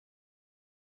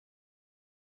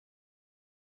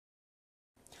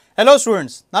Hello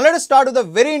students, now let us start with a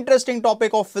very interesting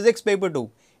topic of physics paper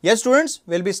 2. Yes students,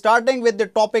 we will be starting with the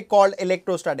topic called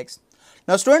electrostatics.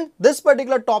 Now student, this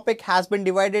particular topic has been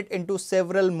divided into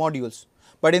several modules.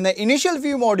 But in the initial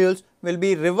few modules, we will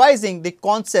be revising the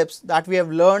concepts that we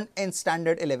have learned in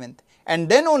standard 11th. And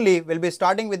then only we will be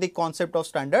starting with the concept of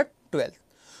standard 12th.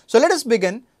 So let us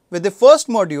begin with the first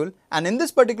module, and in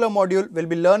this particular module, we will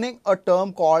be learning a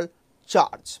term called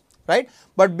charge. Right?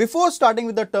 But before starting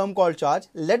with the term called charge,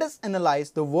 let us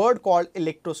analyze the word called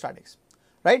electrostatics.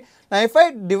 Right? Now, if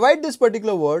I divide this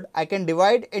particular word, I can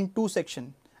divide in two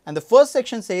sections. And the first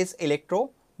section says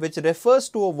electro, which refers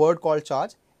to a word called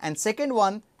charge. And second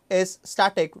one is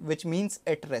static, which means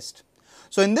at rest.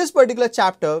 So, in this particular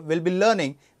chapter, we'll be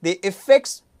learning the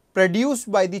effects produced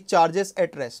by the charges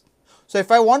at rest. So, if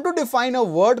I want to define a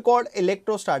word called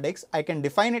electrostatics, I can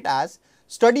define it as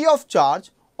study of charge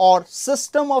or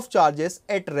system of charges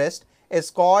at rest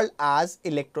is called as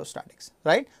electrostatics,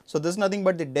 right? So this is nothing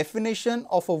but the definition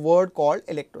of a word called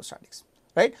electrostatics,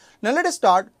 right? Now let us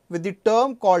start with the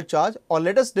term called charge, or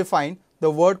let us define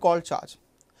the word called charge.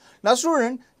 Now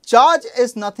student, charge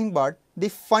is nothing but the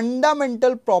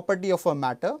fundamental property of a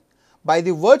matter by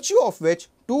the virtue of which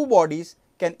two bodies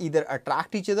can either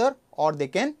attract each other or they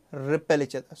can repel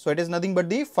each other. So it is nothing but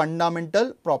the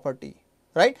fundamental property.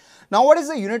 Right? Now, what is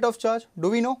the unit of charge? Do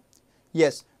we know?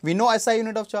 Yes, we know SI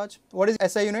unit of charge. What is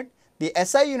SI unit? The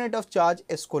SI unit of charge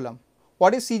is coulomb.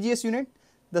 What is CGS unit?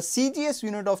 The CGS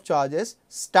unit of charge is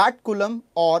stat coulomb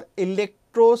or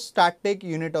electrostatic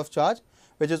unit of charge,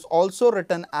 which is also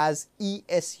written as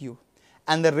ESU.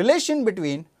 And the relation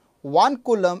between 1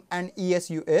 coulomb and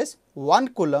ESU is 1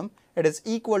 coulomb. It is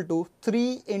equal to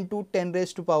 3 into 10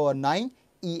 raised to power 9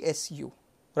 ESU.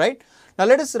 Right? Now,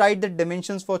 let us write the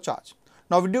dimensions for charge.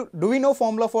 Now, do we know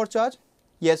formula for charge?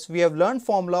 Yes, we have learned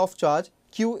formula of charge.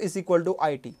 Q is equal to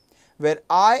IT, where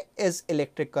I is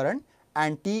electric current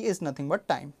and T is nothing but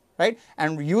time, right?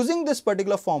 And using this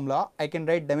particular formula, I can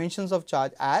write dimensions of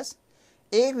charge as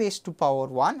A raised to power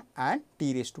 1 and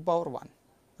T raised to power 1,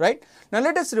 right? Now,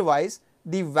 let us revise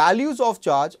the values of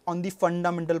charge on the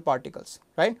fundamental particles,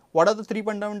 right? What are the three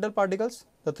fundamental particles?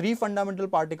 The three fundamental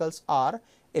particles are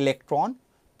electron,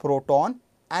 proton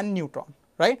and neutron,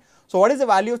 right? So what is the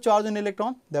value of charge on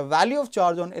electron? The value of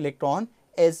charge on electron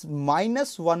is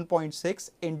minus 1.6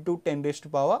 into 10 raised to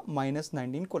power minus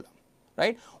 19 coulomb,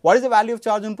 right? What is the value of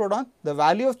charge on proton? The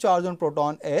value of charge on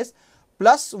proton is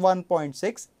plus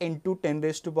 1.6 into 10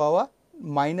 raised to power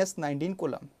minus 19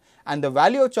 coulomb, and the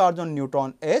value of charge on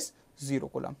neutron is 0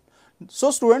 coulomb.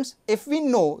 So students, if we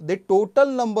know the total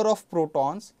number of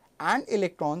protons and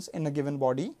electrons in a given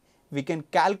body, we can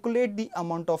calculate the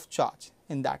amount of charge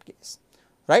in that case.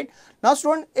 Right? Now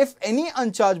student, if any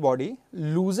uncharged body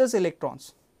loses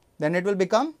electrons, then it will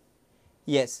become,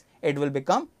 yes, it will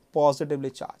become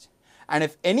positively charged. And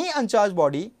if any uncharged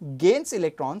body gains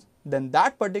electrons, then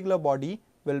that particular body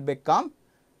will become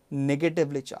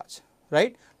negatively charged.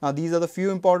 Right? Now these are the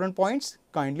few important points,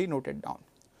 kindly note it down.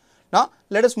 Now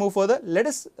let us move further. Let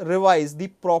us revise the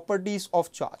properties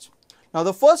of charge. Now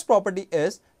the first property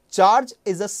is charge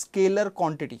is a scalar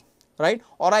quantity. Right?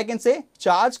 Or I can say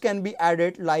charge can be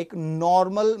added like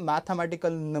normal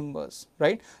mathematical numbers,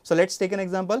 right? So let's take an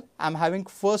example. I'm having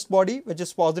first body which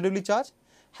is positively charged,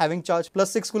 having charge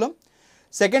plus 6 coulomb.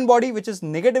 Second body which is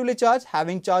negatively charged,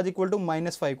 having charge equal to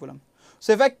minus 5 coulomb.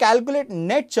 So if I calculate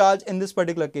net charge in this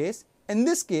particular case, in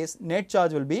this case net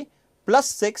charge will be plus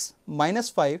 6 minus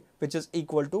 5, which is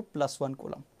equal to plus 1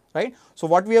 coulomb, right? So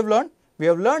what we have learned? We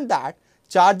have learned that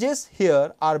charges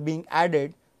here are being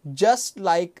added just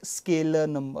like scalar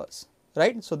numbers,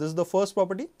 right? So this is the first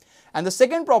property, and the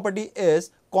second property is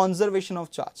conservation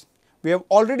of charge. We have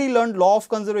already learned law of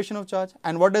conservation of charge,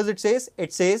 and what does it say?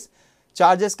 It says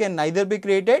charges can neither be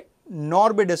created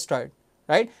nor be destroyed,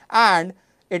 right? And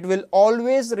it will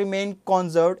always remain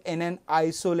conserved in an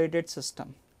isolated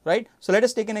system, right? So let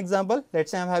us take an example. Let's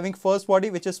say I'm having first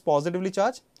body which is positively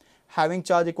charged, having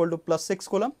charge equal to plus 6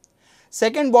 coulomb.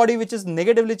 Second body which is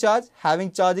negatively charged,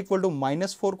 having charge equal to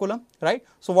minus 4 coulomb, right?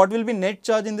 So what will be net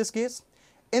charge in this case?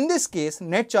 In this case,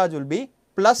 net charge will be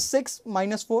plus 6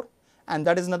 minus 4, and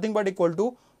that is nothing but equal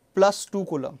to plus 2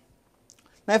 coulomb.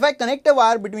 Now if I connect a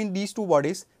wire between these two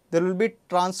bodies, there will be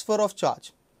transfer of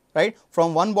charge, right?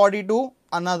 From one body to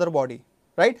another body,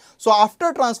 right? So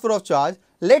after transfer of charge,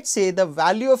 let's say the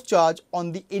value of charge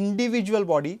on the individual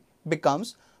body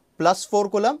becomes plus 4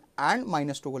 coulomb and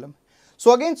minus 2 coulomb.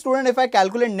 So again student, if I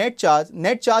calculate net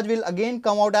charge will again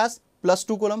come out as plus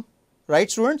 2 coulomb,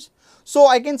 right students? So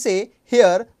I can say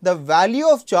here the value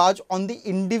of charge on the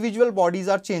individual bodies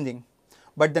are changing,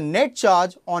 but the net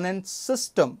charge on a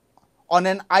system on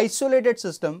an isolated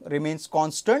system remains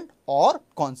constant or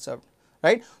conserved,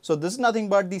 right? So this is nothing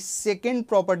but the second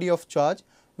property of charge,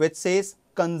 which says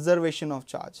conservation of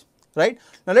charge, right?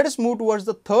 Now let us move towards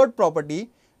the third property,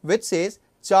 which says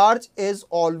charge is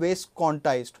always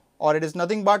quantized, or it is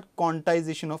nothing but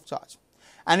quantization of charge.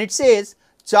 And it says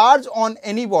charge on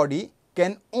any body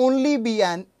can only be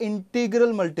an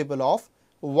integral multiple of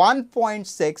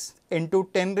 1.6 into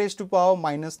 10 raised to power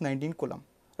minus 19 coulomb,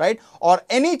 right? Or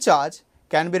any charge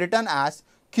can be written as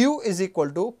Q is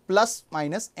equal to plus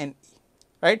minus NE,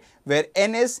 right? Where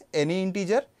N is any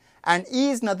integer and E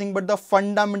is nothing but the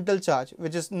fundamental charge,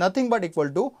 which is nothing but equal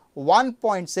to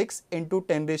 1.6 into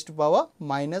 10 raised to power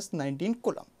minus 19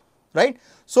 coulomb, right?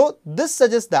 So this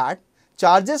suggests that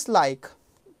charges like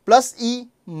plus E,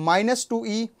 minus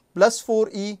 2E, plus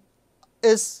 4E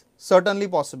is certainly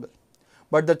possible.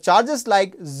 But the charges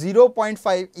like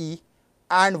 0.5E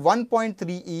and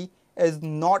 1.3E is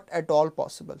not at all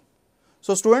possible.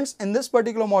 So students, in this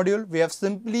particular module, we have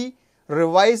simply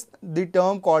revised the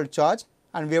term called charge,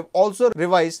 and we have also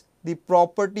revised the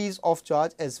properties of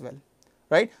charge as well,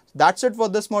 right? That's it for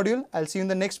this module. I'll see you in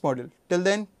the next module. Till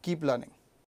then, keep learning.